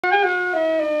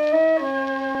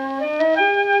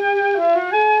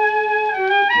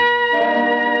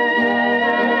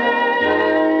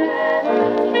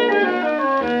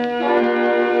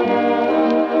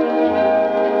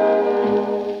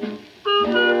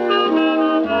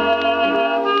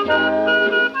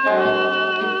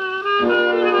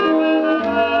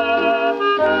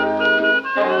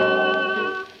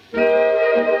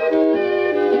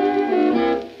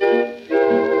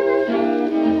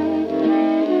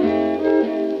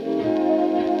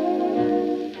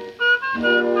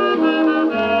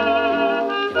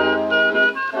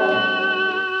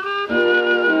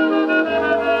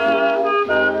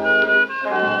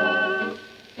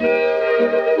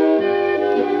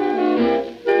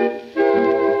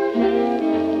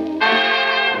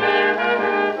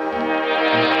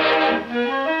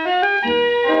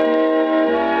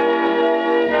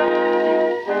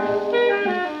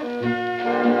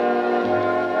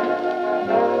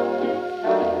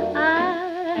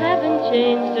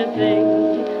changed a thing.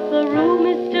 The room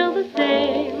is still the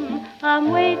same. I'm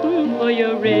waiting for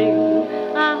your ring.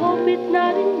 I hope it's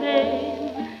not in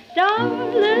vain.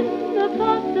 Darling, the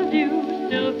thoughts of you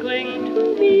still cling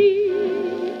to me.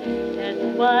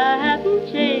 That's why I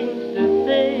haven't changed a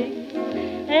thing.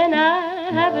 And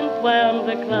I haven't wound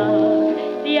the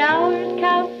clock. The hours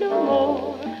count no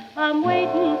more. I'm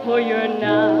waiting for your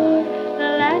nod. The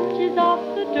latch is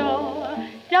off the door.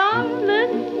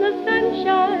 Darling, the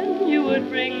sunshine you would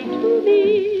bring to me.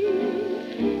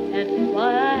 That's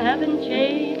why I haven't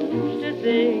changed a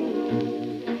thing.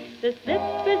 The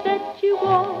slippers that you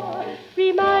wore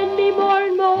remind me more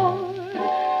and more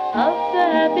of the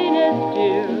happiness,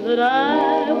 dear, that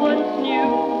I once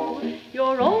knew.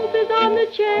 Your robe is on the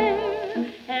chair,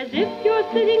 as if you're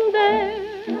sitting there,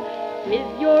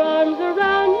 with your arms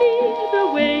around me the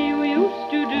way you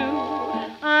used to do.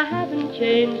 I haven't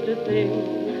changed a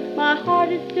thing. My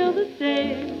heart is still the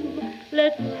same.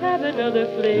 Let's have another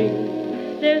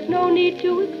fling. There's no need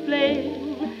to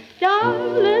explain.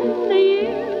 Darling, the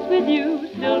years with you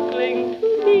still cling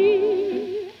to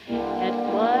me.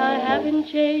 That's why I haven't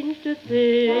changed a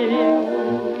thing.